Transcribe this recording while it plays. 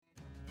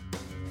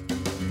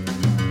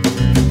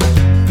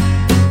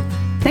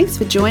Thanks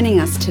for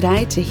joining us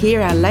today to hear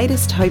our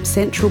latest Hope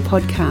Central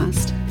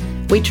podcast.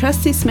 We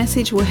trust this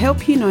message will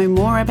help you know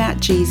more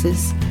about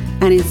Jesus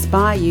and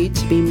inspire you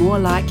to be more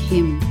like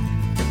Him.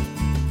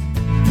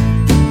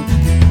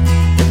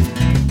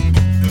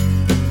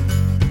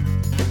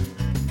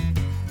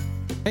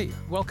 Hey,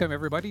 welcome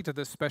everybody to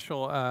this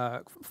special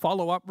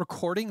follow-up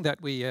recording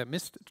that we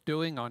missed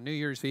doing on New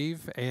Year's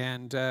Eve,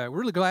 and we're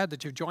really glad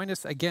that you've joined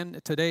us again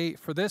today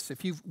for this.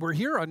 If you were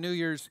here on New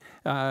Year's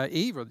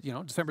Eve, or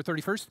December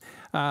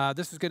 31st,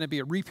 this is going to be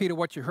a repeat of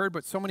what you heard,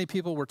 but so many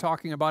people were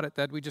talking about it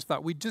that we just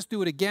thought we'd just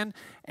do it again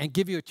and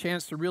give you a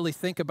chance to really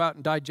think about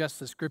and digest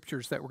the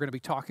scriptures that we're going to be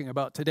talking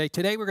about today.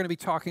 Today we're going to be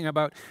talking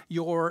about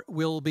Your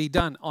Will Be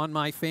Done on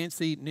my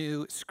fancy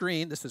new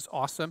screen. This is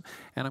awesome,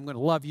 and I'm going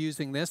to love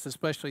using this,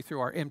 especially through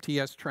our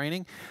MTS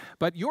training.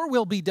 But your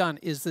will be done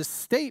is this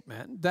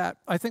statement that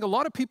I think a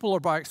lot of people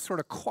are sort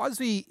of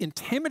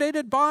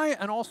quasi-intimidated by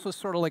and also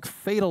sort of like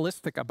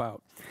fatalistic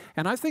about.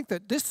 And I think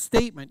that this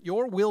statement,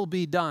 your will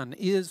be done,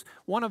 is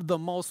one of the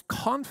most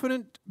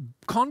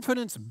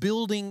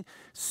confidence-building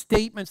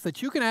statements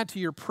that you can add to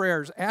your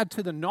prayers, add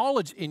to the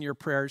knowledge in your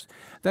prayers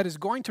that is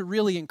going to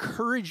really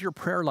encourage your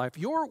prayer life.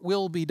 Your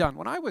will be done.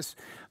 When I was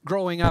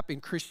growing up in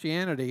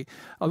Christianity,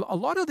 a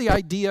lot of the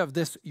idea of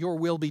this your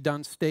will be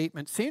done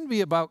statement seemed to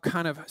be about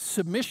kind of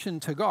submission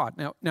to God.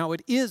 Now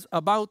it is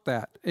about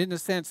that in a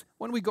sense.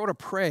 When we go to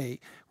pray,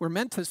 we're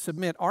meant to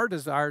submit our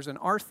desires and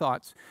our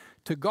thoughts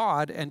to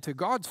God and to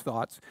God's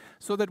thoughts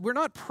so that we're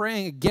not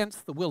praying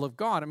against the will of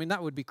God. I mean,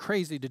 that would be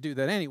crazy to do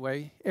that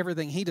anyway.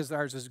 Everything He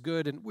desires is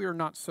good and we're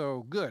not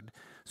so good.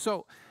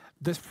 So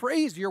the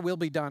phrase, your will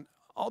be done,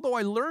 although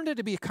I learned it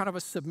to be kind of a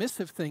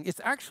submissive thing,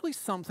 it's actually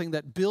something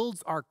that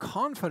builds our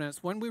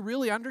confidence when we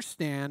really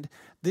understand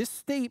this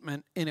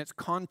statement in its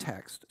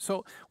context.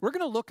 So we're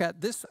going to look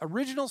at this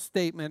original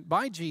statement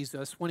by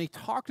Jesus when He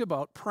talked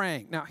about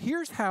praying. Now,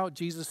 here's how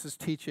Jesus'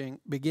 teaching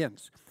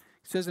begins.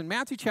 He says in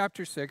Matthew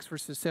chapter 6,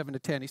 verses 7 to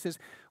 10, He says,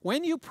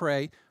 when you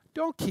pray,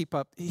 don't keep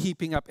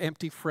heaping up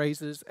empty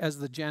phrases as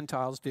the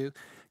Gentiles do,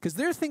 because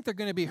they think they're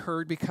going to be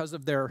heard because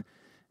of their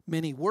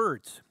many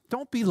words.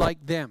 Don't be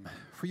like them,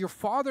 for your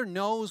Father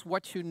knows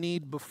what you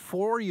need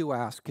before you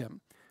ask Him.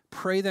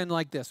 Pray then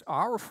like this: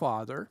 Our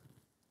Father,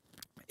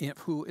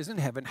 who is in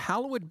heaven,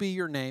 hallowed be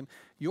your name.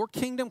 Your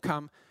kingdom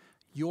come.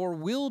 Your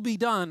will be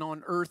done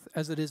on earth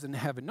as it is in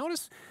heaven.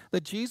 Notice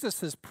that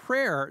Jesus'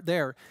 prayer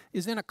there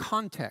is in a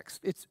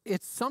context.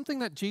 It's something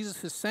that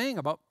Jesus is saying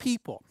about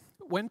people.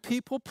 When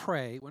people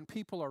pray, when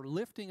people are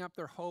lifting up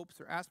their hopes,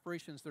 their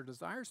aspirations, their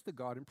desires to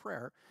God in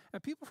prayer,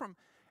 and people from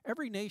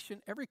every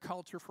nation, every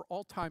culture for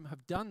all time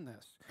have done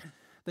this,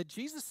 that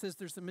Jesus says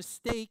there's a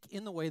mistake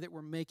in the way that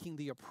we're making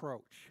the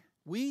approach.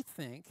 We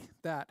think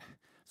that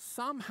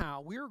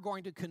somehow we're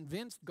going to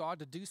convince God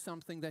to do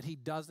something that He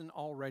doesn't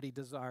already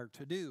desire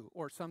to do,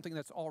 or something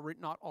that's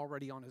not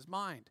already on His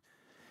mind.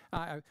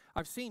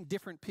 I've seen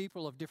different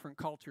people of different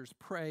cultures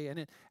pray,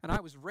 and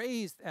I was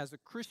raised as a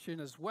Christian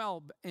as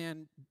well,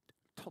 and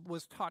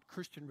was taught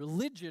Christian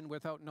religion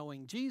without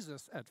knowing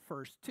Jesus at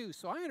first too.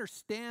 So I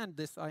understand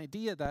this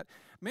idea that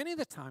many of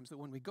the times that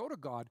when we go to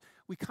God,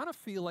 we kind of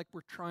feel like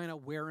we're trying to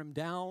wear Him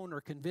down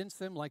or convince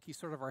Him like He's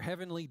sort of our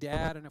heavenly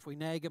dad, and if we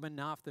nag Him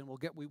enough, then we'll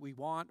get what we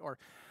want. Or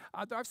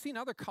I've seen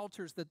other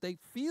cultures that they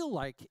feel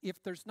like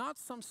if there's not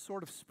some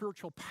sort of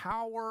spiritual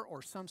power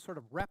or some sort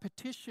of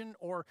repetition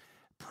or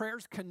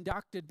prayers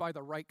conducted by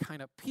the right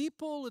kind of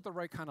people with the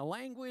right kind of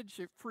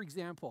language. For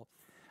example,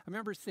 I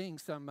remember seeing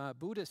some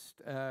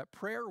Buddhist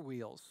prayer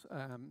wheels,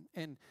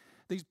 and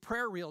these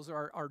prayer wheels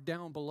are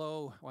down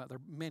below, well, there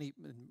are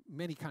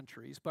many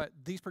countries, but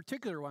these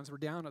particular ones were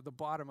down at the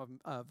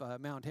bottom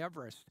of Mount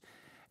Everest.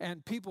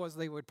 And people, as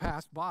they would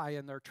pass by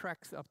in their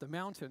treks up the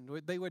mountain,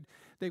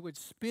 they would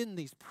spin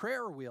these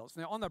prayer wheels.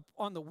 Now,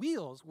 on the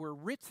wheels were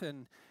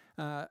written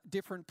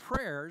different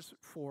prayers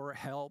for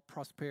health,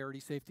 prosperity,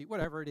 safety,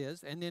 whatever it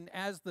is. And then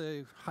as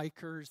the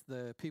hikers,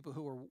 the people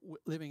who were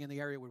living in the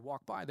area would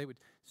walk by, they would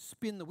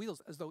spin the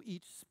wheels as though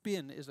each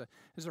spin is a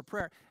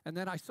prayer. And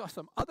then I saw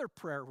some other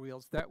prayer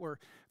wheels that were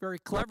very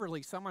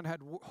cleverly, someone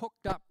had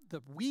hooked up the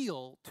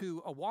wheel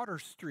to a water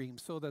stream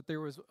so that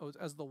there was,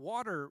 as the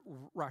water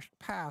rushed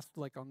past,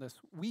 like on this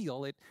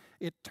wheel, it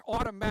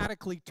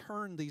automatically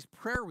turned these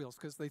prayer wheels,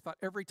 because they thought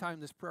every time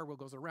this prayer wheel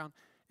goes around,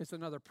 it's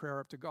another prayer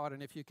up to God.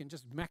 And if you can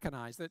just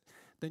mechanize it,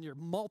 then you're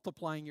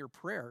multiplying your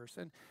prayers.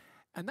 And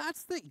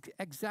that's the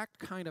exact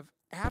kind of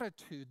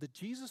attitude that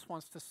Jesus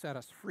wants to set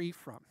us free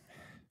from.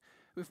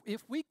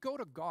 If we go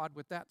to God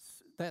with that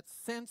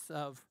sense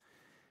of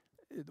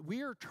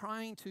we are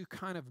trying to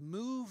kind of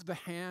move the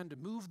hand,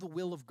 move the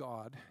will of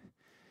God,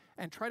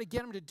 and try to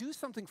get Him to do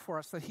something for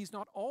us that He's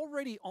not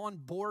already on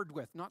board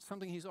with, not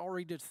something He's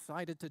already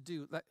decided to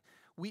do.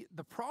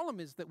 The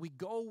problem is that we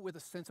go with a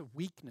sense of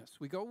weakness.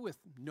 We go with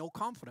no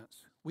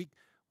confidence. We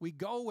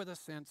go with a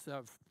sense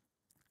of,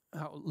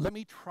 let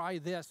me try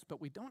this,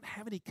 but we don't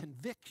have any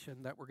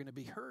conviction that we're going to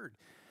be heard.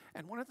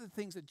 And one of the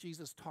things that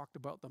Jesus talked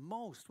about the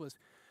most was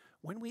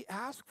when we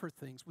ask for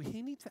things, we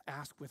need to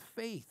ask with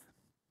faith.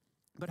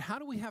 But how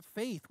do we have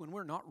faith when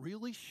we're not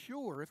really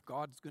sure if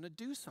God's going to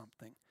do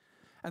something?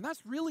 And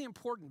that's really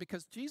important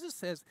because Jesus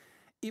says,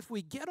 if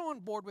we get on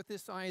board with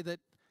this idea that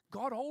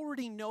God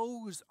already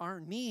knows our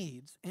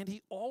needs and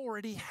he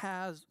already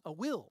has a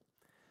will.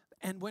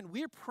 And when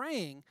we're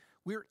praying,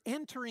 we're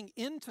entering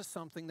into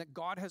something that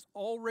God has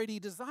already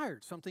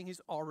desired, something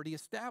he's already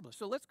established.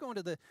 So let's go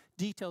into the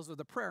details of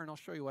the prayer and I'll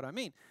show you what I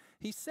mean.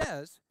 He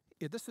says,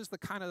 this is the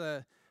kind of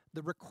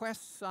the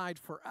request side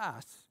for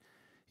us.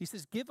 He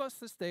says, give us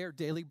this day our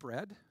daily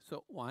bread.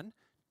 So 1,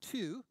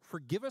 2,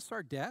 forgive us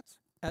our debts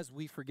as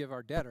we forgive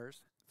our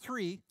debtors.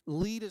 3,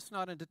 lead us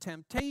not into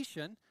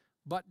temptation,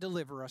 but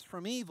deliver us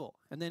from evil.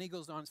 And then he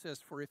goes on and says,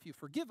 for if you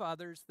forgive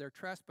others their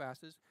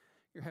trespasses,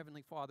 your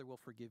heavenly Father will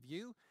forgive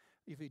you.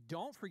 If you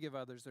don't forgive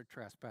others their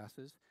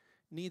trespasses,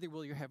 neither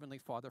will your heavenly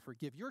Father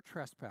forgive your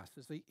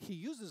trespasses. He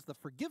uses the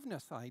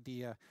forgiveness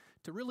idea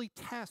to really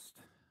test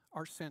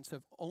our sense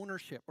of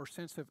ownership or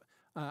sense of,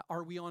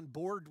 are we on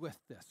board with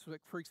this? So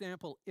like, for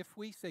example, if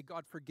we say,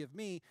 God, forgive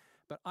me,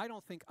 but I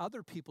don't think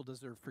other people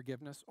deserve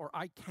forgiveness, or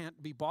I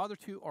can't be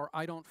bothered to, or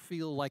I don't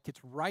feel like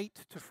it's right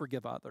to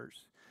forgive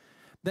others,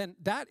 then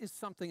that is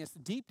something that's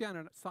deep down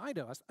inside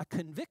of us, a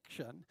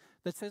conviction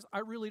that says, I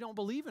really don't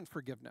believe in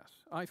forgiveness.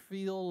 I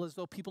feel as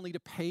though people need to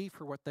pay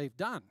for what they've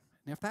done.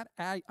 And if that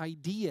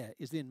idea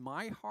is in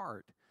my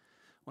heart,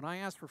 when I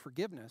ask for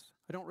forgiveness,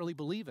 I don't really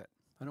believe it.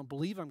 I don't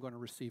believe I'm going to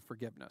receive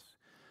forgiveness.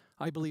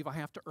 I believe I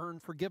have to earn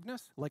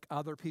forgiveness like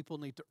other people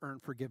need to earn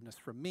forgiveness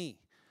from me.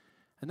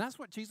 And that's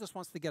what Jesus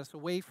wants to get us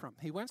away from.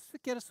 He wants to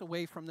get us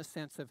away from the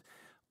sense of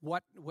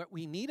what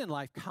we need in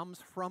life comes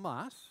from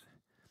us,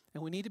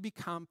 and we need to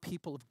become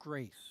people of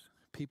grace,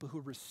 people who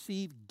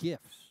receive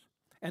gifts.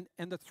 And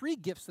the 3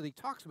 gifts that he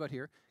talks about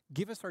here,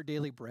 give us our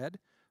daily bread,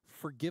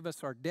 forgive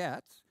us our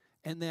debts,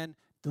 and then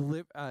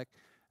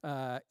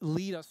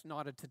lead us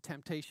not into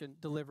temptation,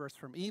 deliver us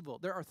from evil.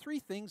 There are 3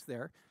 things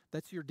there.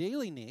 That's your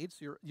daily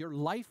needs, your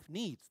life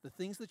needs, the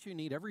things that you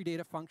need every day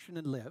to function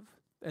and live.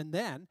 And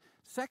then,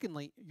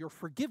 secondly, your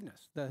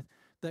forgiveness, the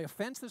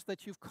offenses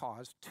that you've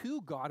caused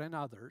to God and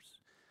others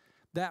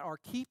that are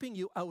keeping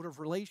you out of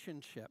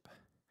relationship.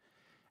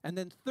 And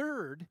then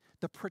third,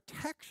 the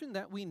protection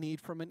that we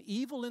need from an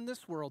evil in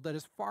this world that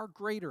is far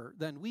greater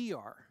than we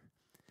are.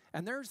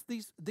 And there's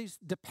these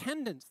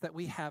dependents that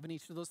we have in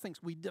each of those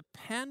things. We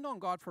depend on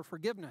God for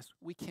forgiveness.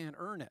 We can't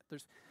earn it.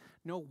 There's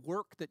no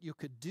work that you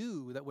could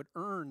do that would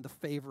earn the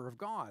favor of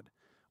God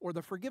or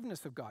the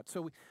forgiveness of God.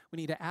 So we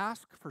need to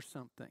ask for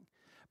something.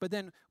 But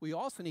then we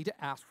also need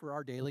to ask for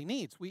our daily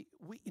needs. We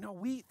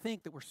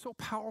think that we're so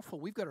powerful.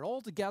 We've got it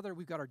all together.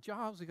 We've got our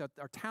jobs. We've got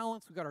our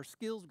talents. We've got our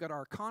skills. We've got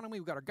our economy.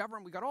 We've got our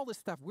government. We've got all this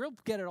stuff. We'll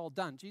get it all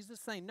done. Jesus is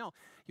saying, no,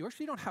 you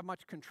actually don't have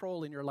much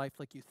control in your life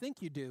like you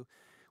think you do.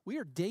 We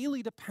are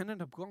daily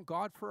dependent upon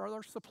God for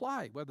our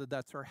supply, whether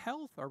that's our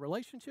health, our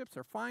relationships,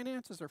 our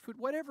finances, our food,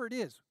 whatever it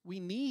is.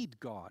 We need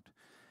God.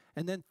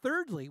 And then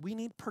thirdly, we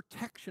need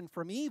protection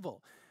from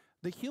evil.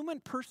 The human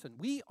person,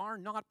 we are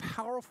not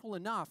powerful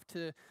enough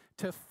to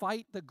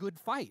fight the good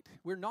fight.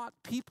 We're not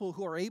people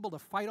who are able to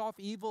fight off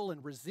evil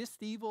and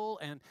resist evil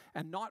and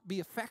not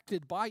be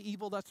affected by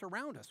evil that's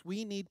around us.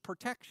 We need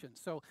protection.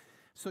 So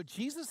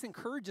Jesus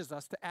encourages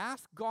us to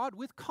ask God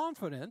with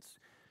confidence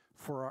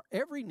for our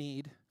every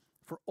need,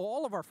 for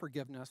all of our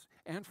forgiveness,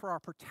 and for our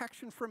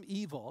protection from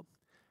evil.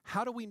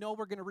 How do we know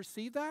we're going to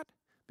receive that?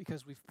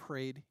 Because we've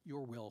prayed,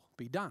 your will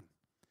be done.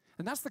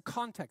 And that's the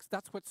context.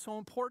 That's what's so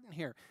important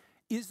here.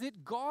 Is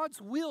it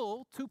God's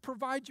will to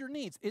provide your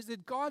needs? Is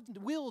it God's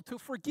will to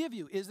forgive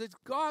you? Is it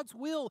God's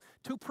will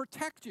to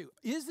protect you?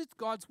 Is it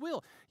God's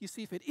will? You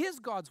see, if it is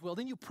God's will,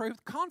 then you pray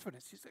with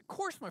confidence. You say, of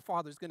course my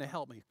Father's going to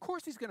help me. Of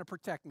course he's going to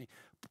protect me.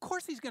 Of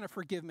course he's going to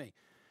forgive me.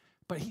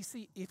 But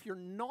if you're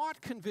not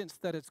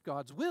convinced that it's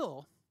God's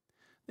will,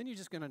 then you're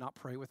just going to not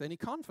pray with any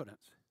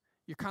confidence.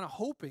 You're kind of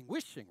hoping,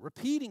 wishing,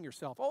 repeating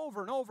yourself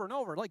over and over and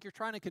over, like you're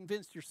trying to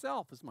convince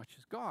yourself as much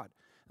as God.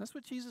 And that's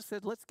what Jesus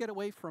said, let's get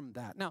away from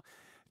that. Now,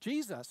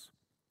 Jesus,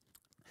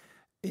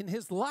 in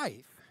his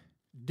life,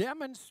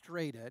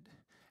 demonstrated,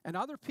 and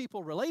other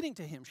people relating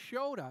to him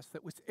showed us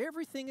that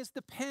everything is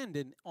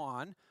dependent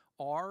on,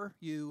 are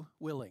you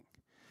willing?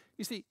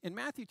 You see, in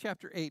Matthew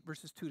chapter 8,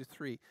 verses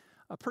 2-3,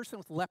 a person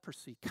with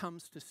leprosy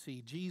comes to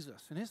see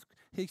Jesus. And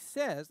it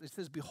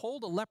says,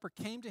 behold, a leper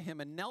came to him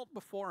and knelt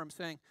before him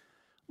saying,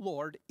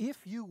 Lord,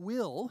 if you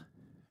will,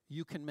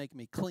 you can make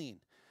me clean.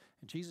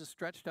 And Jesus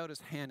stretched out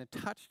his hand and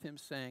touched him,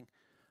 saying,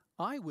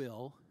 I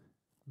will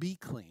be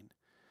clean.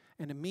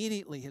 And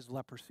immediately his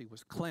leprosy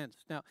was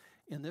cleansed. Now,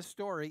 in this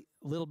story,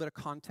 a little bit of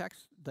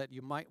context that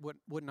you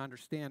wouldn't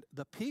understand.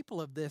 The people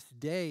of this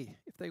day,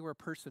 if they were a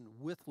person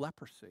with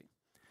leprosy,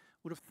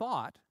 would have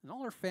thought, and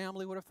all their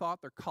family would have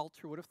thought, their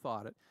culture would have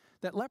thought it,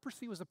 that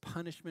leprosy was a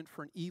punishment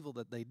for an evil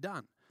that they'd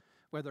done.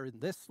 Whether in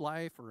this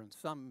life or in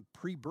some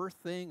pre-birth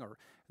thing, or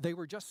they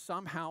were just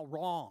somehow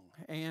wrong,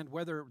 and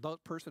whether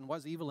that person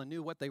was evil and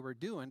knew what they were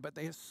doing, but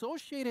they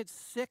associated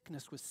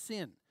sickness with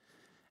sin.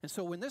 And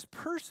so when this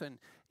person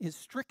is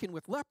stricken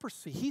with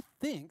leprosy,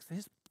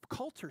 his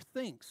culture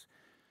thinks,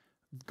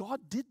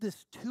 God did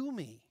this to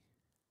me.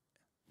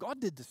 God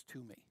did this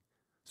to me.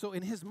 So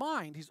in his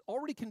mind, he's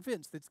already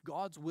convinced it's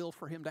God's will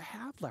for him to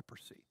have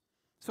leprosy.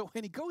 So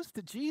when he goes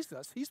to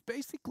Jesus, he's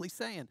basically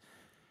saying,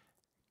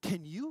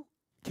 can you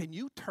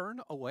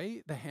turn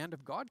away the hand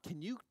of God?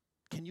 Can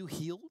you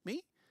heal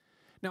me?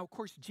 Now, of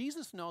course,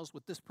 Jesus knows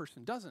what this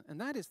person doesn't,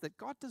 and that is that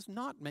God does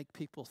not make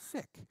people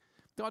sick.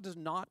 God does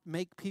not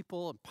make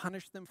people and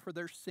punish them for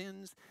their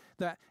sins.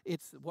 That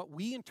it's what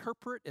we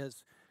interpret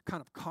as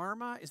kind of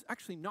karma is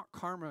actually not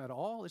karma at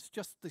all. It's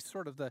just the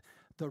sort of the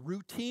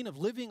routine of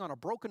living on a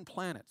broken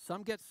planet.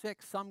 Some get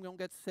sick, some don't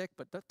get sick,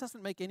 but that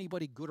doesn't make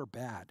anybody good or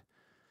bad.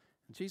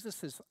 And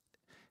Jesus is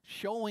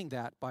showing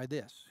that by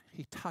this.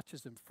 He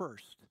touches him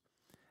first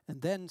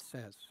and then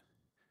says,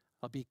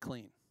 I'll be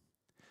clean.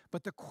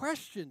 But the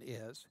question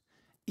is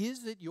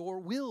it your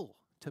will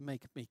to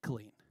make me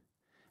clean?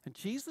 And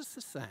Jesus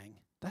is saying,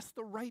 that's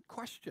the right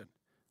question.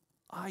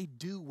 I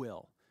do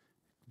will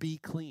be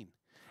clean.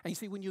 And you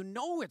see, when you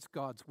know it's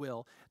God's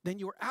will, then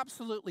you're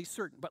absolutely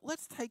certain. But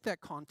let's take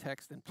that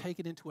context and take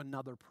it into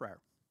another prayer.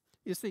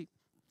 You see,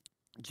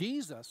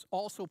 Jesus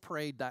also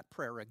prayed that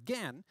prayer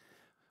again,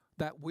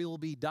 that will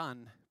be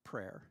done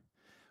prayer,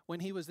 when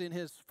he was in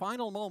his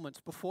final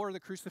moments before the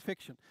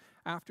crucifixion.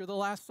 After the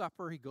Last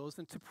Supper, he goes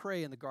in to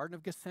pray in the Garden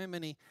of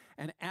Gethsemane.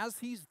 And as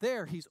he's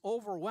there, he's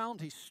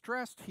overwhelmed, he's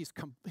stressed,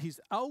 he's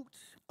out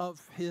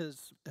of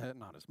his,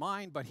 not his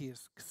mind, but he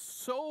is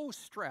so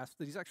stressed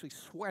that he's actually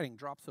sweating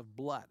drops of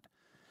blood.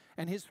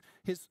 And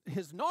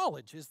his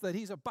knowledge is that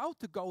he's about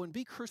to go and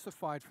be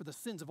crucified for the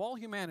sins of all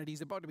humanity.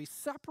 He's about to be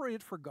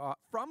separated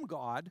from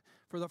God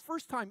for the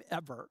first time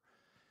ever,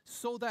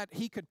 so that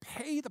he could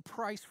pay the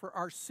price for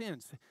our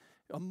sins.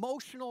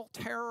 Emotional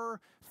terror,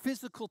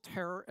 physical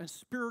terror, and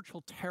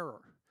spiritual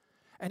terror.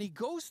 And he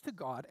goes to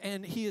God,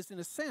 and he is, in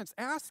a sense,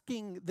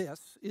 asking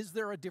this, is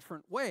there a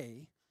different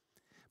way?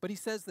 But he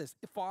says this,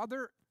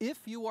 Father, if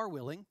you are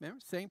willing, remember,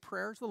 same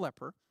prayer as the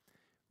leper,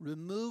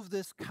 remove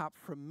this cup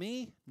from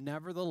me,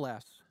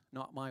 nevertheless,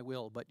 not my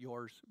will, but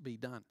yours be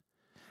done.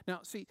 Now,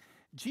 see,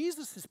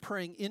 Jesus is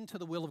praying into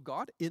the will of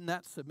God in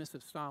that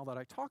submissive style that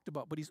I talked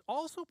about, but he's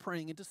also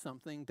praying into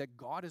something that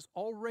God has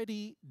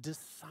already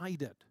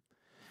decided.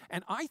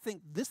 And I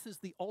think this is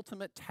the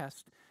ultimate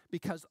test,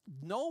 because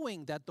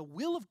knowing that the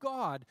will of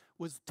God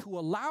was to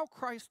allow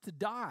Christ to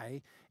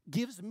die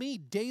gives me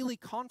daily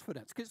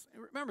confidence. Because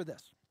remember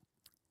this,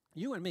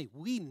 you and me,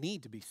 we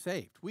need to be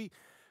saved.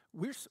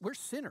 We're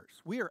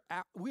sinners. We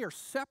are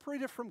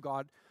separated from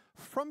God,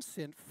 from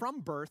sin, from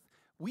birth.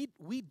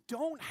 We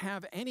don't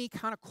have any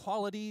kind of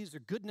qualities or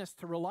goodness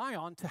to rely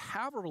on to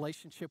have a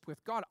relationship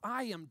with God.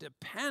 I am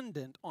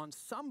dependent on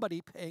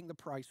somebody paying the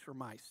price for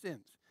my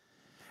sins.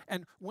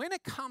 And when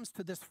it comes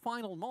to this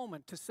final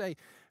moment to say,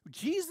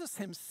 Jesus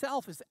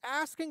himself is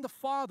asking the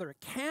Father,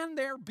 can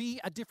there be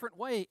a different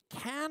way?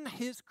 Can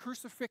his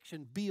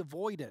crucifixion be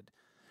avoided?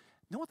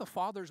 You know what the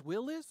Father's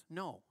will is?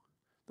 No.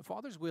 The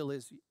Father's will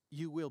is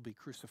you will be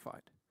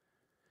crucified.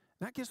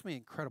 That gives me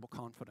incredible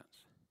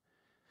confidence.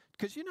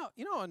 Because you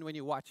know, and when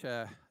you watch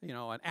an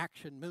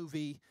action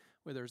movie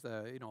where there's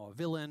a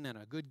villain and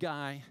a good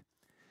guy,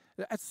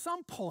 at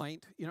some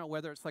point,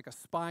 whether it's like a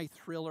spy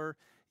thriller,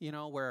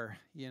 where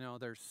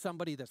there's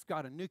somebody that's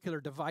got a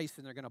nuclear device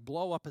and they're going to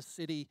blow up a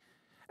city,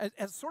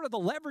 as sort of the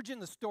leverage in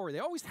the story, they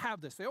always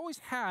have this. They always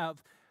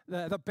have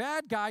the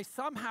bad guy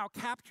somehow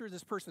capture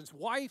this person's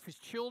wife, his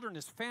children,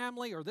 his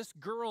family, or this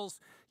girl's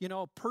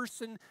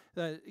person,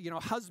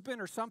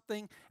 husband or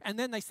something, and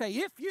then they say,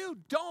 if you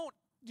don't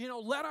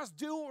let us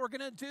do what we're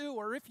going to do,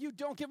 or if you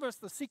don't give us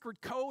the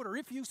secret code, or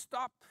if you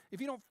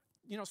don't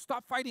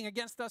stop fighting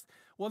against us,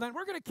 well, then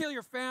we're going to kill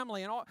your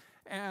family and all.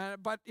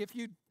 But if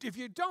you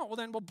don't, well,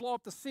 then we'll blow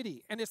up the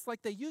city. And it's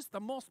like they use the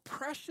most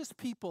precious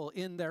people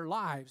in their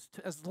lives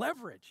as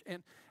leverage.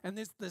 And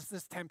there's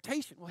this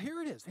temptation. Well,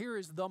 here it is. Here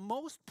is the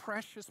most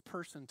precious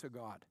person to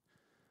God.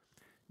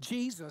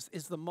 Jesus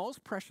is the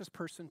most precious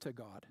person to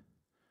God.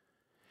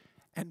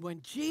 And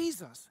when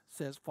Jesus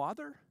says,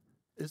 Father,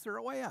 is there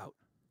a way out?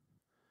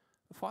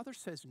 The Father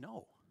says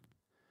no.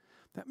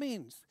 That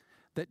means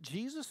that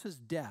Jesus'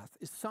 death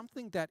is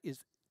something that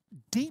is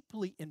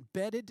deeply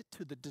embedded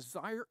to the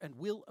desire and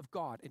will of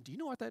God. And do you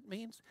know what that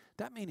means?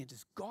 That means it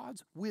is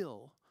God's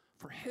will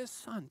for his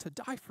Son to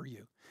die for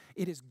you.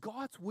 It is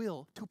God's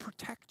will to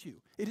protect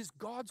you. It is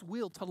God's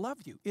will to love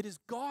you. It is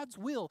God's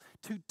will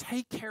to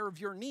take care of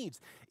your needs.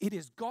 It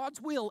is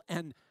God's will,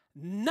 and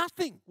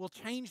nothing will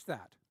change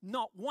that.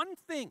 Not one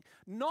thing,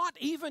 not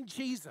even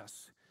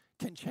Jesus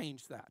can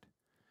change that.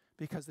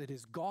 Because it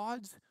is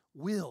God's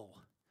will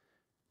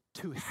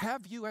to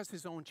have you as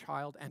his own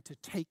child and to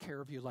take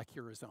care of you like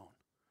you're his own.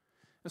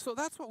 And so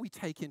that's what we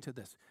take into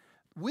this.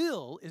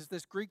 Will is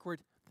this Greek word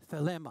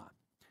thelema.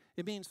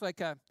 It means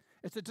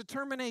it's a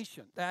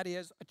determination. That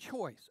is a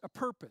choice, a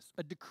purpose,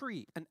 a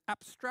decree, and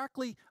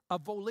abstractly a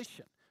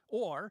volition,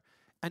 or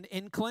an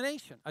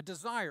inclination, a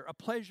desire, a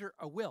pleasure,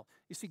 a will.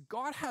 You see,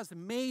 God has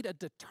made a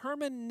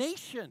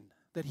determination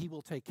that he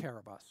will take care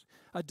of us,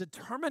 a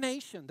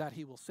determination that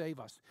he will save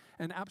us,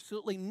 and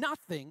absolutely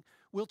nothing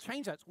will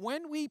change that.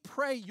 When we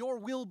pray, your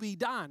will be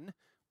done,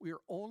 We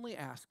are only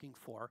asking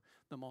for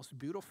the most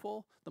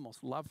beautiful, the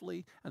most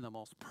lovely, and the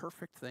most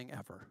perfect thing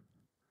ever,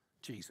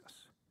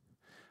 Jesus.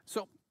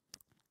 So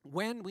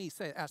when we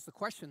ask the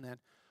question then,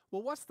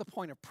 well, what's the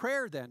point of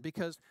prayer then?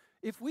 Because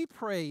if we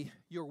pray,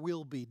 your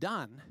will be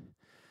done,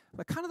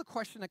 the kind of the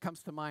question that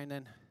comes to mind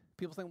then,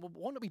 people think, well,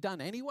 won't it be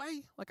done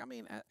anyway?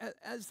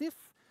 As if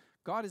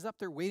God is up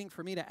there waiting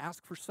for me to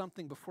ask for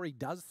something before he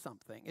does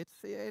something.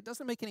 It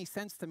doesn't make any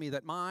sense to me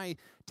that my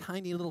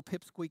tiny little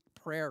pipsqueak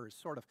prayer is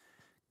sort of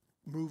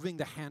moving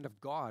the hand of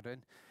God.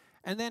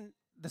 And then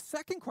the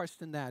second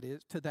question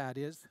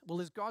is, well,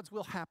 is God's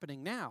will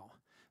happening now?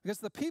 Because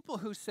the people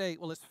who say,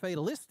 well, it's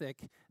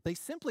fatalistic, they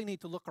simply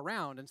need to look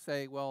around and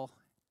say, well,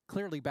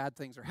 clearly bad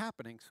things are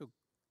happening, so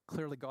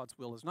clearly God's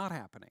will is not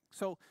happening.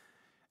 So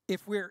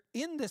if we're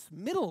in this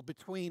middle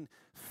between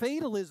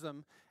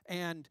fatalism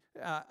and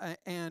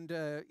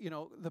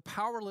the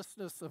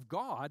powerlessness of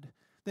God,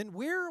 then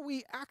where are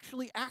we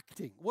actually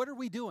acting? What are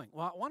we doing?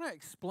 Well, I want to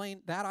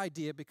explain that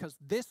idea because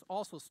this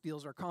also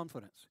steals our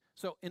confidence.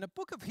 So in the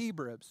book of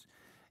Hebrews,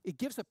 it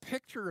gives a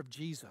picture of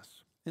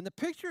Jesus. In the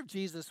picture of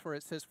Jesus, for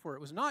it says, for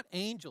it was not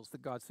angels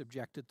that God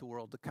subjected the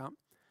world to come,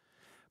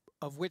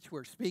 of which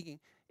we're speaking.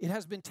 It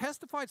has been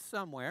testified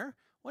somewhere,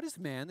 what is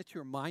man that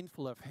you're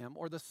mindful of him,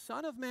 or the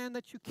son of man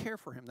that you care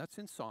for him? That's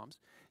in Psalms.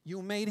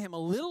 You made him a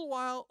little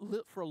while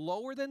for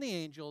lower than the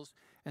angels,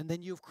 and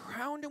then you've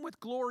crowned him with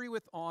glory,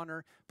 with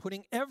honor,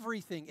 putting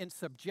everything in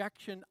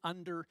subjection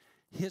under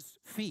his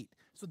feet.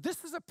 So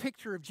this is a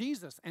picture of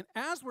Jesus. And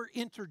as we're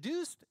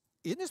introduced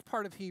in this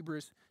part of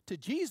Hebrews to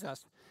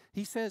Jesus,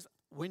 he says,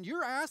 when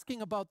you're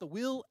asking about the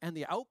will and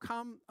the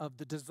outcome of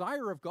the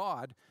desire of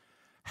God,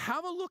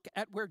 have a look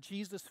at where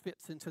Jesus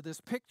fits into this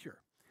picture.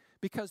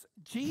 Because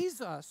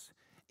Jesus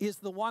is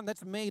the one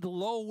that's made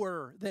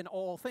lower than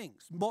all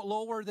things,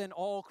 lower than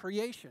all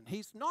creation.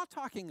 He's not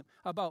talking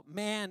about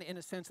man in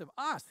a sense of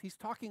us. He's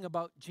talking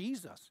about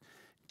Jesus.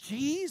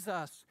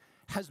 Jesus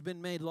has been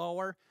made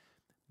lower,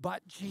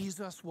 but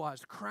Jesus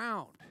was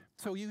crowned.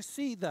 So you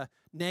see the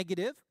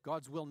negative,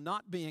 God's will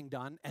not being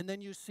done, and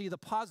then you see the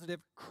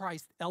positive,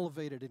 Christ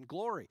elevated in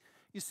glory.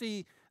 You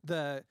see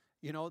the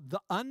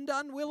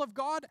undone will of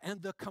God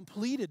and the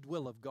completed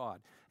will of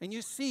God. And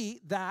you see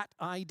that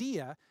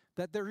idea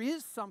that there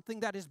is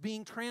something that is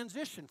being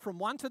transitioned from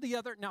one to the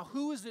other. Now,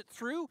 who is it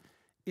through?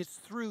 It's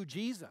through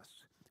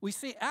Jesus. We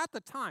see at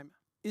the time,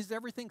 is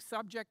everything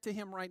subject to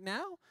him right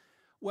now?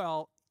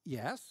 Well,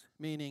 yes,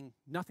 meaning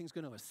nothing's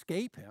going to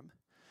escape him.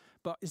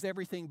 But is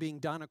everything being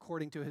done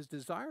according to his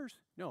desires?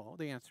 No,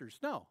 the answer is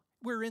no.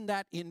 We're in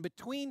that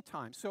in-between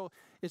time. So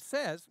it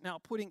says, now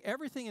putting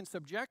everything in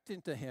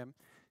subjection to him,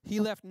 he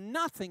left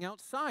nothing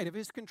outside of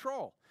his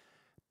control.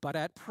 But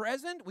at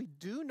present, we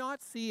do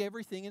not see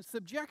everything in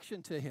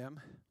subjection to him,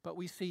 but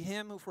we see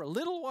him who for a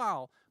little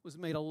while was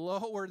made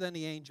lower than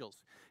the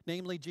angels,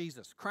 namely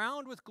Jesus,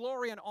 crowned with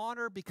glory and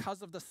honor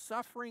because of the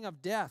suffering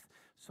of death,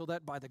 so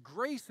that by the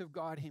grace of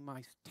God he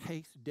might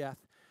taste death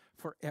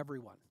for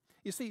everyone.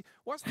 You see,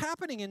 what's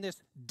happening in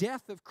this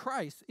death of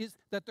Christ is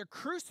that the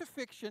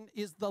crucifixion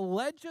is the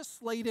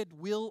legislated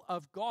will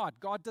of God.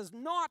 God does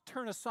not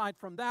turn aside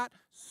from that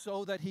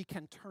so that he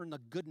can turn the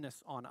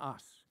goodness on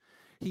us.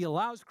 He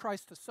allows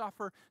Christ to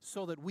suffer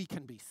so that we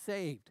can be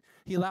saved.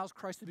 He allows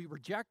Christ to be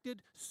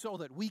rejected so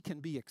that we can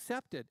be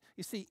accepted.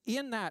 You see,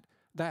 in that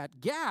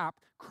gap,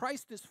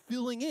 Christ is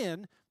filling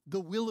in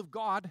the will of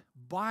God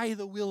by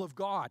the will of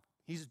God.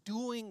 He's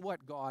doing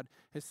what God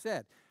has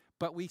said.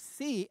 But we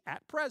see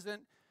at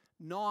present,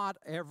 not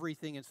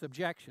everything in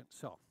subjection.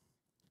 So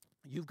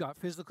you've got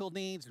physical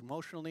needs,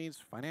 emotional needs,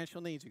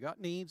 financial needs.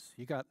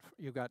 You've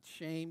got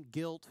shame,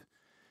 guilt,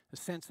 a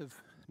sense of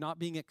not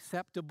being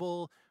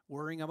acceptable,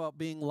 worrying about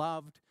being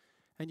loved.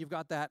 And you've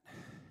got that,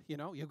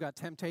 you've got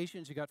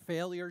temptations, you've got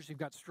failures, you've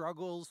got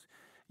struggles,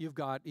 you've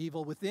got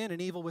evil within and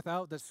evil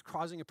without that's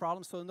causing a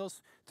problem. So in those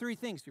three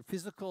things, your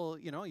physical,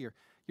 your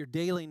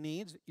daily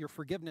needs, your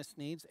forgiveness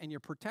needs, and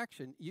your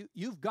protection,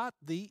 you've got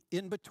the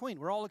in-between.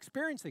 We're all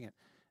experiencing it.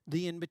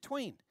 The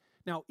in-between.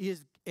 Now,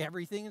 is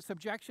everything in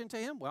subjection to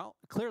him? Well,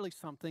 clearly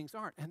some things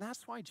aren't. And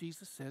that's why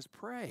Jesus says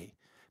pray,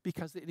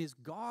 because it is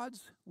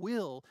God's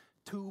will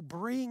to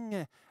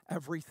bring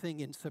everything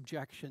in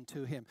subjection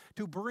to him,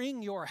 to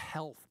bring your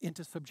health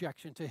into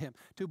subjection to him,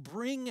 to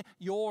bring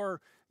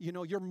your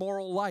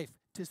moral life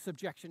to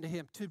subjection to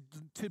him,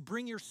 to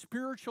bring your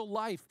spiritual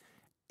life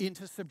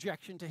into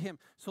subjection to him,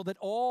 so that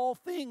all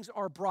things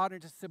are brought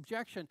into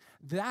subjection.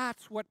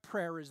 That's what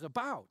prayer is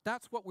about.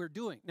 That's what we're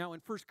doing. Now,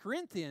 in 1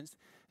 Corinthians,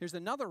 there's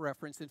another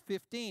reference in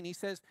 15. He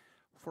says,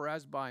 for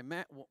as by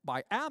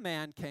a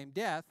man came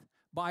death,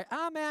 by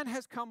a man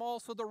has come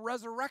also the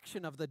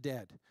resurrection of the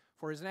dead.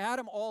 For as in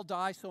Adam all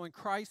die, so in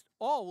Christ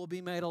all will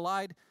be made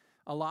alive,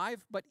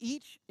 but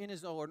each in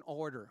his own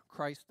order.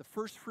 Christ the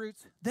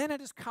firstfruits, then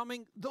at his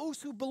coming,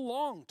 those who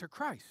belong to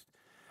Christ.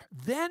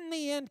 Then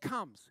the end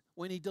comes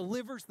when he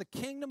delivers the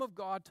kingdom of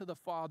God to the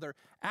Father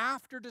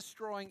after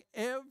destroying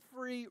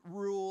every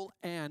rule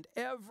and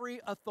every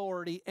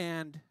authority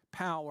and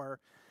power.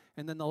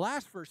 And then the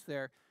last verse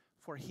there,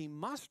 for he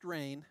must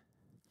reign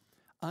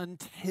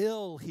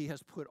until he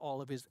has put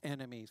all of his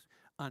enemies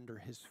under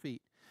his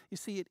feet. You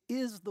see, it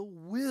is the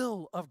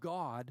will of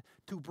God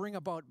to bring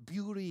about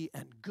beauty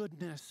and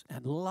goodness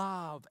and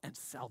love and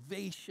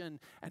salvation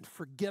and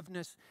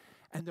forgiveness.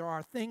 And there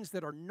are things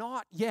that are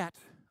not yet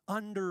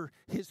under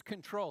his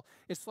control.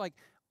 It's like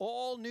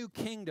all new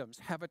kingdoms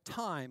have a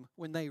time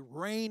when they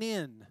rein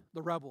in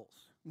the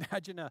rebels.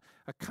 Imagine a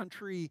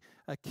country,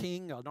 a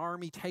king, an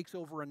army takes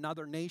over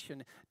another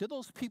nation. Do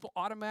those people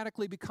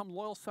automatically become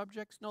loyal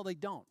subjects? No, they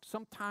don't.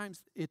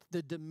 Sometimes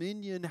the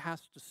dominion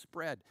has to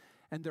spread.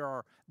 And there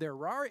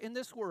are in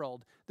this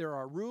world, there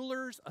are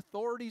rulers,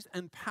 authorities,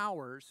 and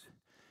powers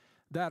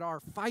that are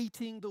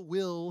fighting the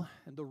will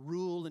and the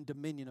rule and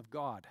dominion of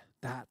God.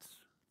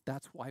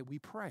 That's why we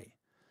pray.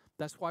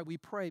 That's why we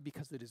pray,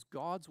 because it is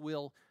God's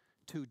will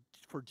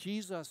for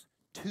Jesus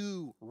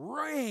to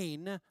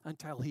reign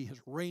until he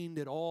has reigned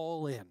it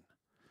all in.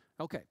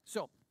 Okay,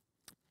 so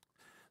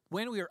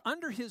when we are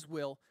under his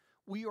will,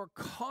 we are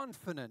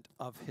confident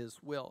of his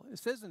will. It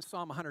says in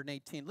Psalm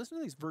 118, listen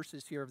to these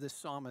verses here of this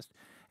psalmist.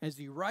 As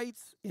he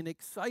writes in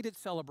excited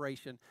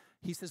celebration,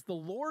 he says, "The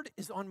Lord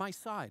is on my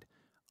side.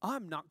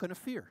 I'm not going to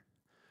fear.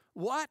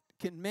 What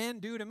can man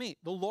do to me?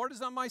 The Lord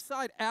is on my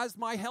side as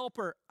my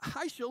helper.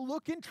 I shall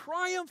look in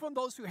triumph on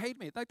those who hate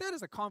me." Like, that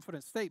is a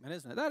confident statement,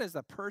 isn't it? That is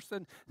a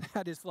person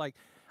that is like,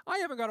 I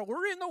haven't got a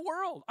worry in the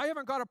world. I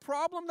haven't got a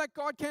problem that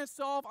God can't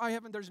solve.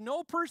 There's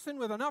no person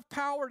with enough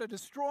power to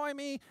destroy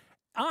me.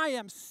 I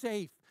am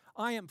safe.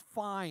 I am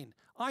fine.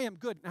 I am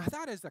good. Now,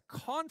 that is a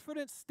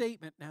confident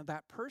statement. Now,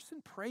 that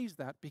person prays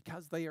that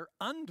because they are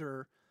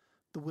under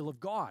the will of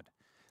God.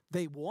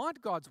 They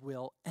want God's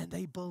will, and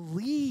they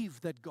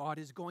believe that God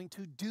is going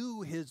to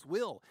do his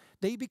will.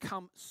 They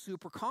become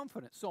super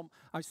confident. So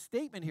a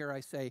statement here, I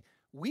say,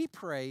 we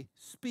pray,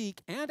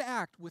 speak, and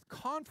act with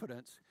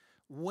confidence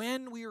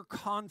when we are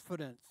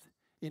confident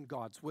in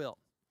God's will.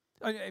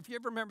 If you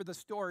ever remember the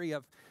story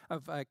of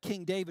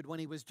King David when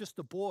he was just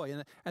a boy,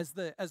 and as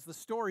the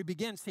story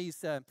begins,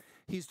 he's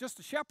just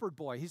a shepherd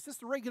boy. He's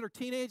just a regular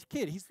teenage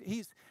kid.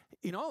 He's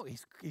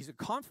a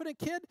confident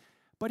kid.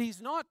 But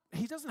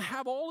he doesn't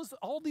have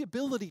all the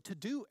ability to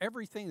do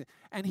everything.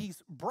 And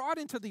he's brought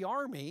into the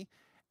army,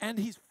 and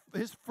his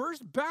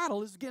first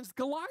battle is against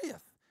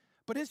Goliath.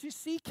 But as you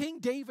see King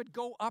David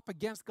go up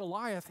against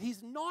Goliath,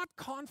 he's not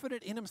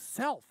confident in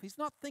himself. He's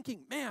not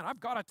thinking, man,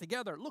 I've got it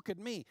together. Look at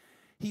me.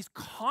 He's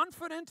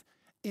confident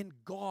in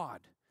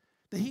God.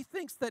 That he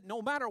thinks that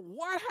no matter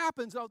what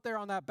happens out there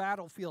on that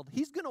battlefield,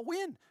 he's going to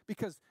win,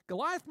 because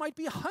Goliath might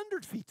be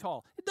 100 feet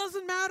tall. It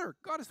doesn't matter.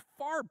 God is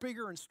far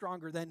bigger and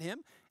stronger than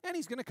him, and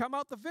he's going to come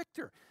out the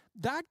victor.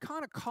 That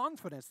kind of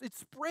confidence, it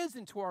spreads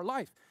into our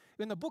life.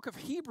 In the book of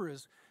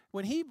Hebrews,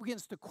 when he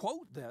begins to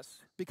quote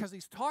this, because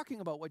he's talking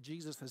about what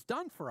Jesus has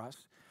done for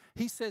us,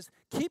 he says,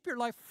 "Keep your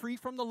life free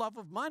from the love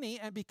of money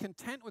and be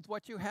content with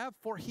what you have,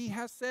 for he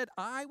has said,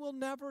 I will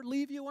never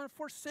leave you and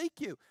forsake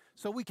you."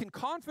 So we can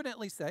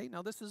confidently say,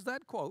 now this is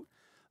that quote,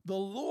 "The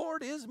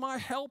Lord is my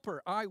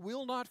helper. I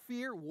will not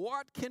fear.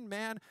 What can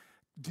man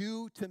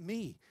do to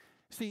me?"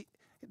 See,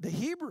 the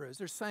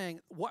Hebrews are saying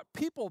what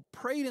people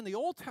prayed in the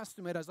Old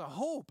Testament as a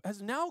hope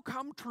has now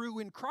come true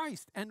in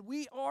Christ, and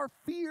we are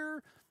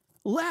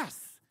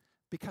fearless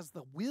because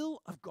the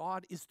will of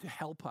God is to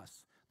help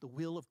us. The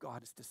will of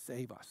God is to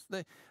save us.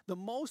 The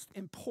most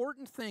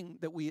important thing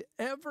that we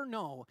ever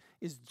know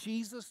is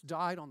Jesus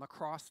died on the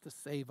cross to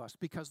save us,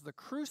 because the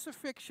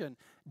crucifixion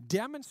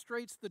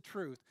demonstrates the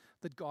truth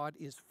that God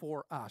is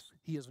for us.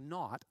 He is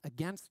not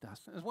against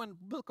us. And when the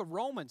book of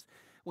Romans,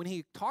 when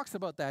he talks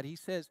about that, he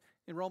says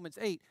in Romans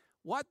 8,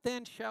 "What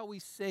then shall we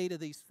say to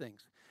these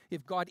things?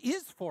 If God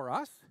is for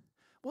us,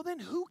 well then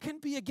who can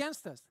be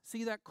against us?"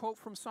 See that quote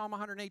from Psalm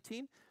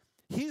 118?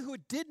 "He who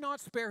did not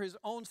spare his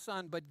own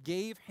son, but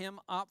gave him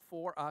up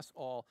for us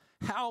all,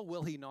 how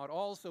will he not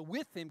also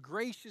with him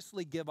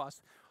graciously give us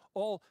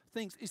all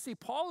things?" You see,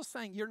 Paul is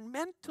saying you're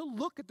meant to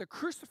look at the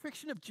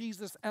crucifixion of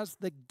Jesus as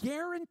the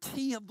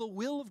guarantee of the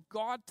will of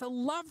God to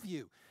love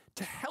you,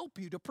 to help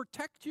you, to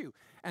protect you.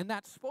 And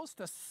that's supposed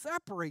to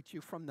separate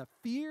you from the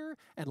fear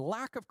and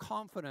lack of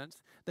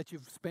confidence that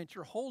you've spent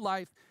your whole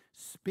life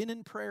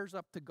spinning prayers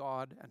up to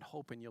God and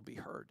hoping you'll be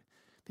heard.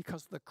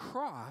 Because the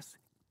cross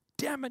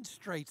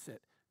demonstrates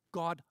it.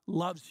 God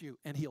loves you,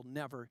 and he'll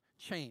never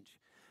change.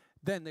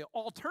 Then the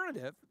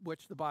alternative,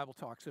 which the Bible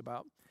talks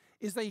about,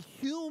 is a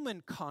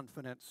human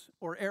confidence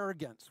or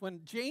arrogance.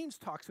 When James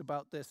talks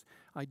about this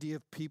idea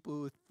of people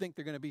who think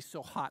they're going to be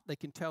so hot they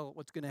can tell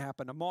what's going to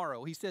happen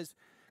tomorrow, he says,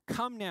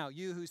 "Come now,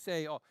 you who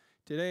say, oh,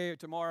 today or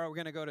tomorrow we're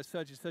going to go to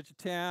such and such a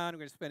town, we're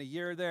going to spend a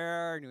year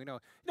there, and we're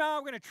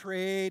going to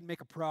trade,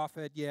 make a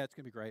profit. Yeah, it's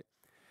going to be great.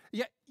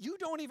 Yet you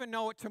don't even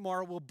know what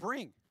tomorrow will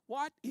bring.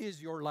 What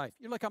is your life?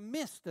 You're like a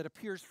mist that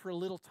appears for a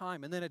little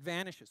time and then it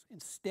vanishes.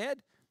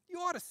 Instead, you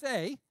ought to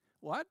say,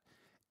 what?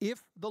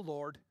 If the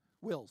Lord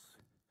wills.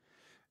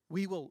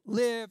 We will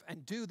live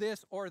and do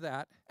this or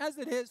that. As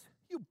it is,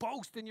 you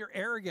boast in your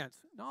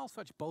arrogance. And all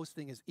such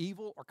boasting is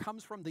evil or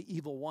comes from the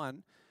evil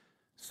one.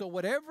 So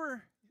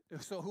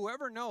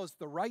whoever knows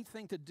the right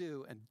thing to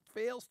do and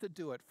fails to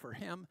do it, for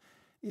him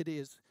it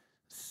is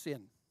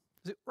sin.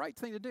 Is it the right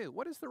thing to do?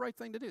 What is the right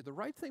thing to do? The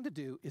right thing to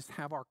do is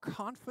have our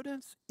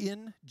confidence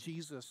in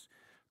Jesus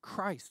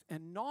Christ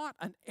and not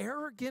an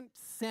arrogant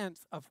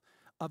sense of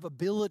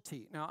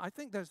ability. Now, I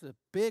think there's a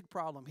big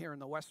problem here in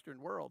the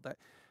Western world that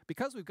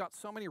because we've got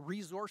so many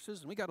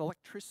resources and we've got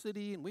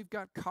electricity and we've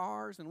got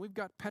cars and we've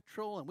got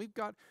petrol and we've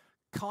got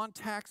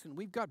contacts and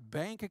we've got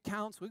bank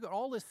accounts, we've got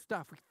all this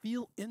stuff, we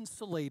feel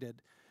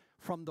insulated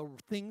from the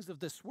things of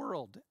this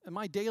world. And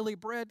my daily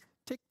bread,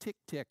 tick, tick,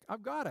 tick.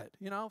 I've got it.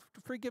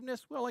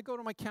 Forgiveness, well, I go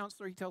to my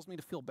counselor, he tells me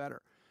to feel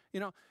better.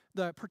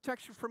 The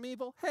protection from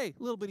evil, hey,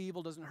 a little bit of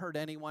evil doesn't hurt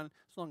anyone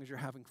as long as you're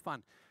having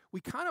fun.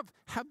 We kind of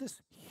have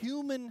this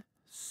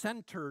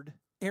human-centered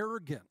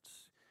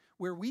arrogance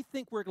where we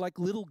think we're like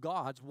little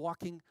gods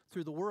walking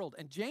through the world.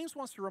 And James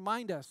wants to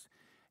remind us,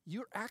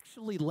 you're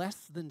actually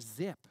less than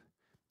zip.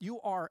 You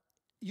are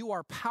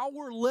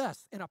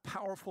powerless in a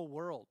powerful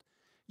world.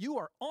 You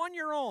are on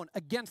your own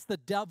against the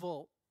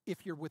devil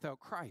if you're without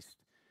Christ.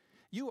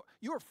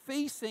 You're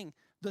facing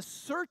the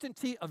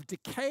certainty of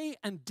decay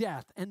and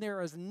death, and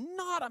there is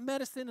not a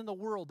medicine in the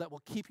world that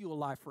will keep you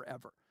alive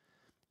forever.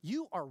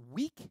 You are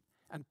weak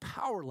and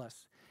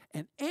powerless,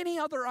 and any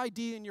other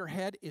idea in your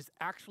head is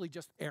actually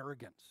just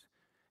arrogance.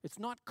 It's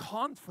not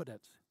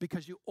confidence,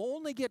 because you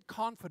only get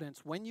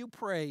confidence when you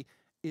pray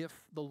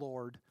if the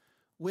Lord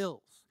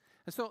wills.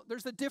 And so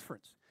there's a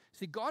difference.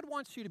 See, God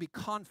wants you to be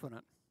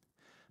confident,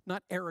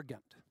 not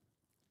arrogant.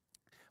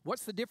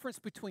 What's the difference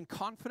between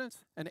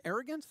confidence and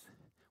arrogance?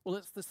 Well,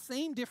 it's the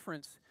same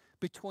difference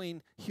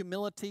between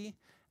humility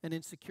and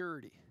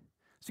insecurity.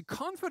 See,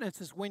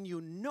 confidence is when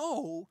you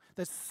know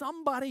that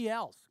somebody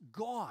else,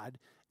 God,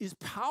 is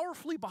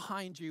powerfully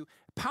behind you,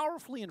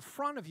 powerfully in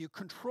front of you,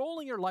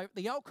 controlling your life,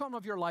 the outcome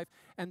of your life,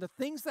 and the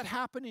things that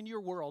happen in your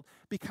world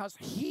because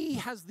He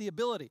has the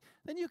ability.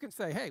 Then you can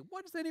say, hey,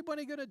 what is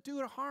anybody going to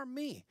do to harm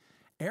me?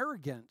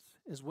 Arrogance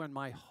is when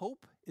my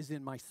hope is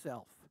in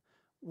myself,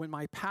 when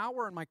my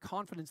power and my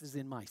confidence is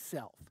in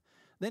myself.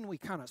 Then we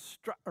kind of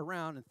strut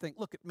around and think,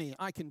 look at me,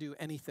 I can do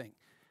anything.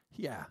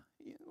 Yeah,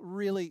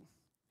 really,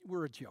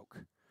 we're a joke.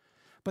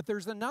 But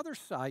there's another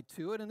side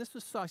to it, and this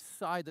is a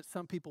side that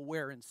some people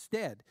wear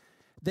instead.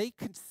 They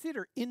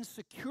consider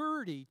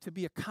insecurity to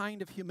be a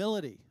kind of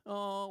humility.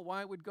 Oh,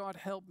 why would God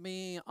help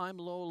me? I'm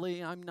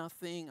lowly, I'm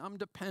nothing, I'm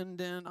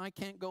dependent, I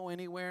can't go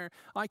anywhere.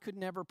 I could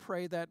never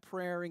pray that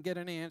prayer and get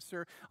an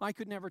answer. I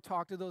could never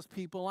talk to those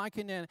people.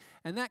 And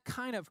that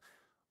kind of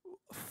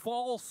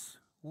false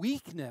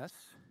weakness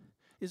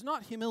is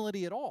not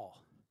humility at all.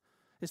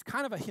 It's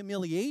kind of a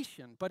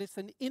humiliation, but it's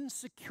an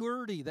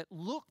insecurity that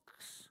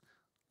looks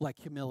like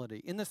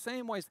humility. In the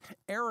same ways,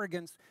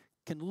 arrogance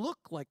can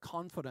look like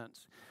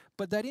confidence,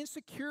 but that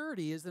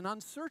insecurity is an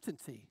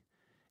uncertainty.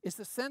 It's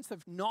a sense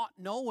of not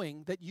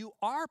knowing that you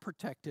are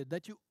protected,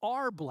 that you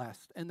are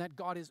blessed, and that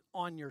God is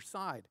on your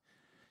side.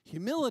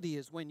 Humility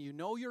is when you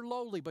know you're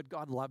lowly, but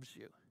God loves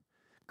you.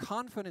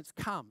 Confidence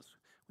comes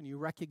when you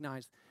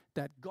recognize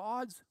that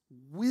God's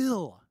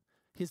will,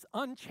 His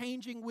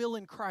unchanging will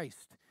in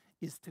Christ,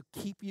 is to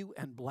keep you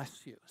and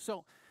bless you.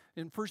 So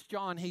in 1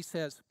 John, he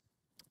says,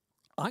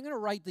 I'm going to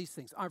write these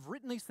things. I've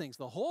written these things,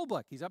 the whole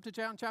book. He's up to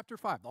John chapter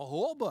 5. The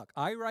whole book.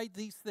 I write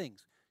these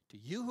things to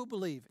you who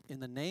believe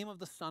in the name of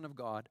the Son of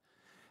God,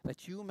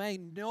 that you may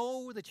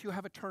know that you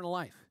have eternal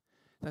life.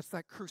 That's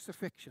that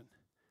crucifixion,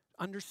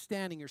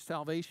 understanding your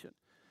salvation.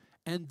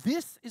 And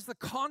this is the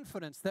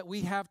confidence that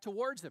we have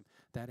towards Him,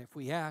 that if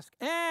we ask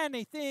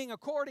anything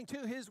according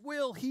to His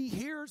will, He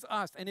hears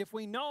us. And if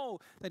we know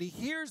that He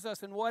hears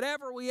us in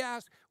whatever we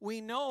ask, we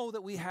know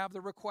that we have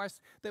the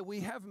request that we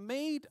have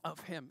made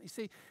of Him. You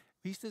see,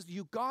 he says,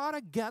 you got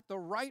to get the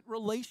right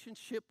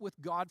relationship with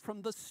God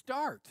from the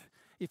start.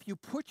 If you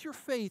put your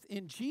faith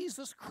in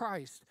Jesus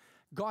Christ,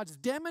 God's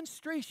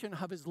demonstration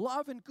of His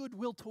love and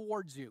goodwill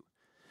towards you,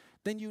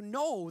 then you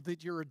know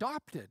that you're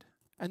adopted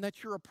and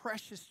that you're a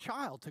precious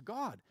child to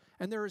God.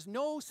 And there is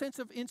no sense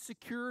of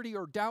insecurity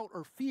or doubt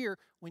or fear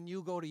when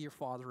you go to your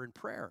Father in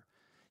prayer.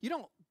 You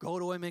don't go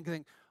to Him and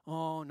think,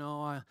 oh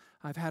no,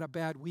 I've had a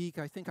bad week.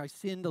 I think I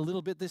sinned a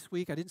little bit this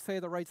week. I didn't say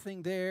the right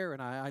thing there.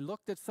 And I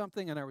looked at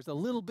something and there was a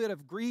little bit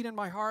of greed in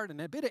my heart and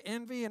a bit of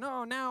envy. And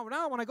now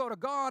when I go to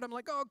God, I'm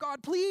like, oh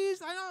God,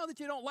 please, I know that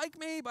you don't like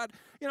me, but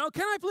can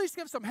I please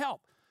give some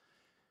help?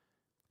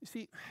 You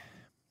see,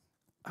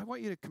 I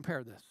want you to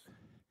compare this.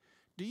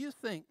 Do you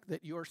think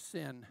that your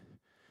sin,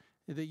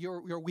 that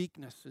your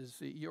weaknesses,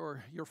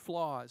 your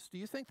flaws, do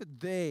you think that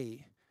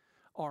they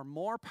are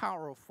more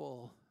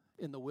powerful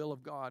in the will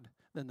of God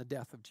than the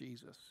death of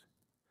Jesus?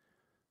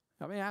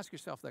 Now, let me ask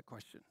yourself that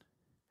question.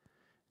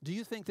 Do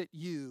you think that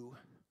you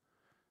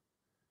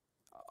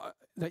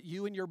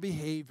and your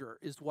behavior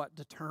is what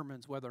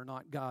determines whether or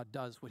not God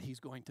does what He's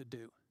going to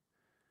do?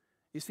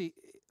 You see,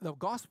 the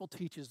gospel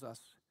teaches us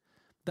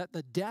that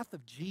the death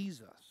of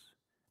Jesus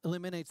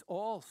eliminates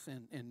all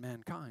sin in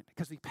mankind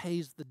because He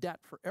pays the debt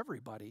for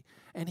everybody.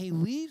 And He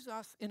leaves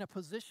us in a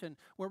position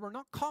where we're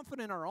not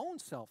confident in our own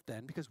self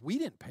then because we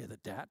didn't pay the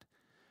debt,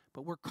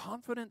 but we're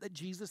confident that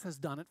Jesus has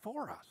done it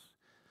for us.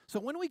 So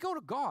when we go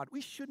to God,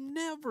 we should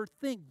never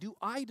think, do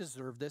I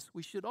deserve this?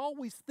 We should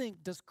always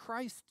think, does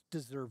Christ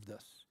deserve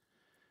this?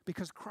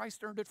 Because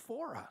Christ earned it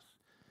for us.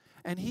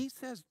 And he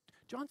says,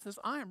 John says,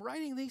 I am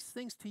writing these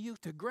things to you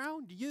to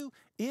ground you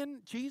in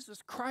Jesus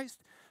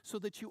Christ so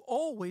that you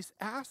always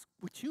ask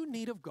what you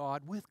need of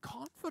God with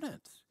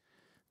confidence.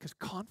 Because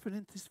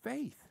confidence is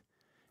faith.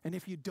 And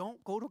if you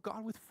don't go to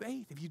God with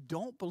faith, if you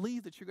don't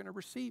believe that you're going to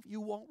receive,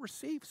 you won't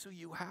receive. So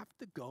you have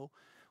to go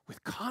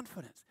with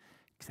confidence.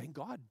 Saying,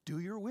 God, do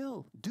your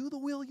will. Do the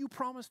will you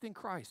promised in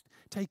Christ.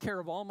 Take care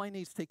of all my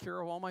needs. Take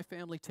care of all my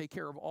family. Take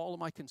care of all of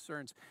my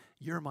concerns.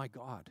 You're my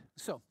God.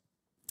 So,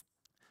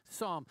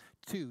 Psalm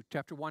 2,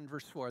 chapter 1,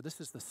 verse 4. This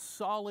is the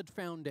solid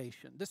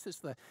foundation. This is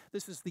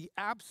the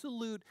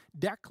absolute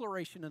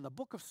declaration in the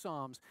book of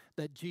Psalms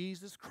that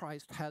Jesus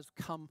Christ has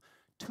come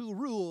to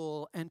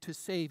rule and to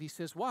save. He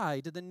says,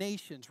 why did the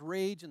nations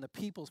rage and the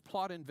peoples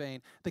plot in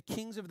vain? The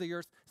kings of the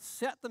earth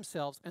set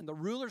themselves and the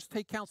rulers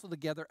take counsel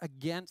together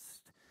against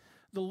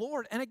the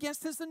Lord and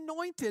against his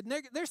anointed.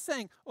 And they're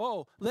saying,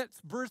 oh, let's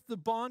burst the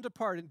bond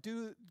apart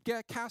and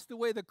cast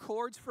away the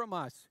cords from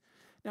us.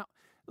 Now,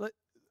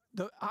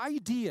 the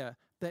idea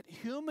that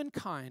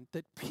humankind,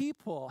 that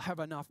people have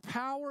enough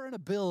power and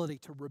ability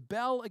to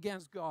rebel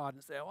against God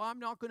and say, oh, I'm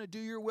not going to do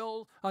your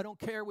will. I don't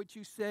care what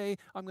you say.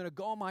 I'm going to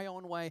go my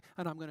own way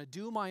and I'm going to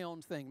do my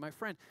own thing. My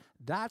friend,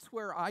 that's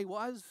where I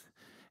was.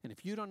 And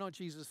if you don't know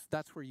Jesus,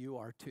 that's where you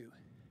are too.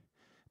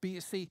 But you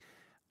see,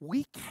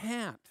 we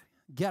can't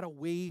get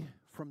away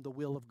from the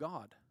will of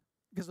God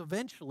because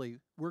eventually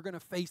we're going to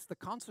face the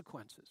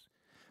consequences.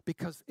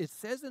 Because it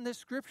says in this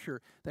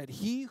scripture that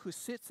he who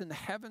sits in the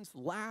heavens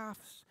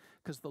laughs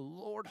because the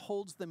Lord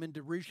holds them in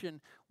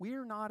derision.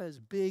 We're not as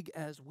big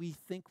as we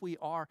think we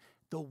are.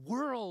 The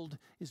world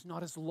is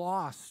not as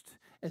lost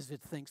as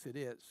it thinks it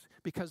is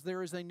because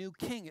there is a new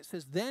king. It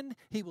says, then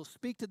he will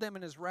speak to them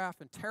in his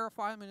wrath and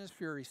terrify them in his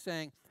fury,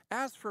 saying,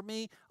 as for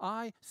me,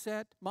 I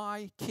set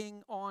my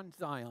king on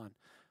Zion,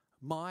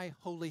 my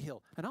holy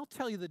hill. And I'll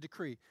tell you the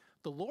decree.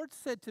 The Lord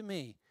said to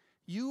me,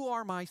 you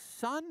are my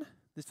son.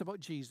 This is about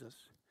Jesus.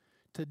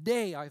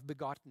 Today I've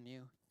begotten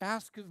you.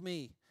 Ask of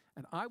me,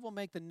 and I will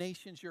make the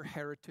nations your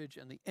heritage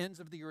and the ends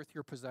of the earth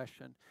your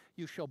possession.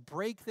 You shall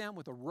break them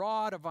with a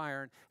rod of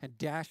iron and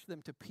dash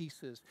them to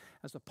pieces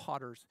as a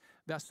potter's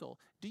vessel.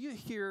 Do you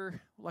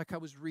hear, like I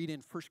was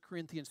reading 1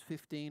 Corinthians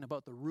 15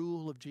 about the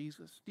rule of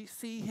Jesus? Do you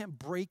see him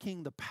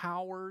breaking the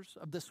powers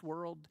of this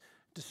world,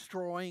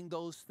 destroying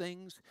those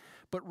things?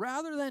 But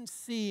rather than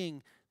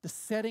seeing the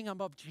setting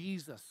above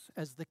Jesus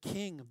as the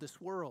king of this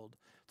world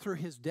through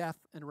his death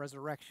and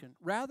resurrection,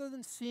 rather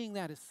than seeing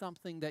that as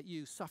something that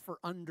you suffer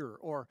under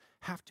or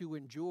have to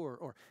endure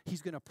or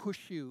he's going to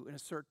push you in a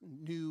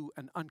certain new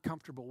and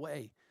uncomfortable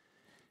way,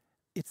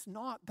 it's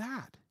not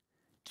that.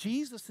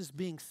 Jesus is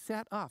being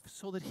set up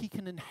so that he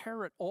can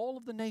inherit all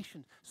of the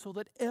nation, so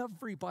that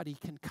everybody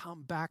can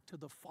come back to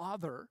the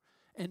Father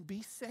and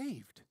be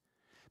saved.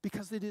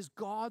 Because it is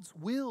God's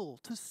will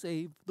to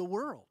save the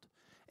world.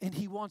 And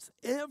he wants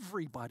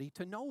everybody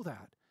to know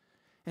that.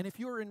 And if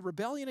you're in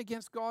rebellion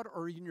against God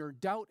or in your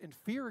doubt and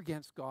fear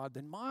against God,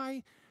 then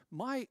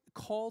my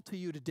call to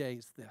you today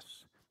is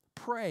this.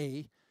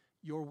 Pray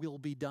your will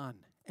be done.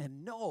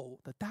 And know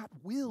that that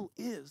will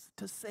is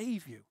to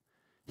save you.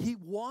 He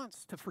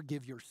wants to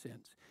forgive your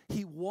sins.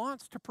 He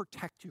wants to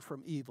protect you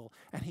from evil.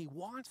 And he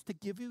wants to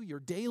give you your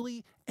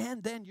daily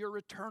and then your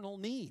eternal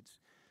needs.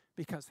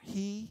 Because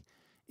he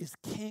is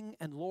King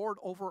and Lord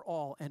over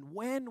all. And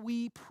when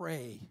we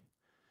pray,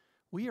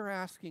 we are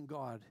asking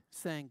God,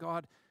 saying,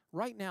 God,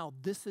 right now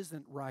this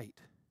isn't right,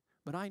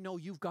 but I know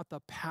you've got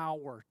the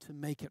power to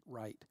make it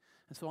right.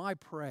 And so I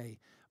pray,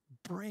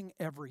 bring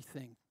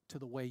everything to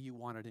the way you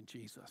want it in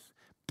Jesus.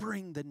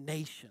 Bring the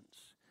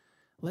nations.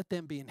 Let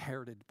them be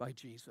inherited by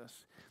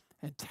Jesus.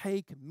 And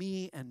take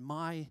me and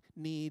my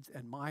needs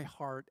and my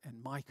heart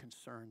and my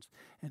concerns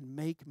and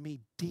make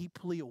me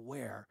deeply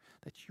aware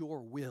that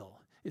your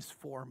will is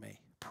for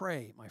me.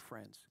 Pray, my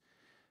friends,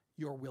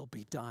 your will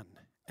be done,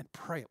 and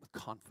pray it with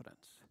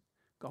confidence.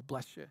 God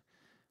bless you,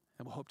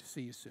 and we'll hope to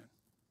see you soon.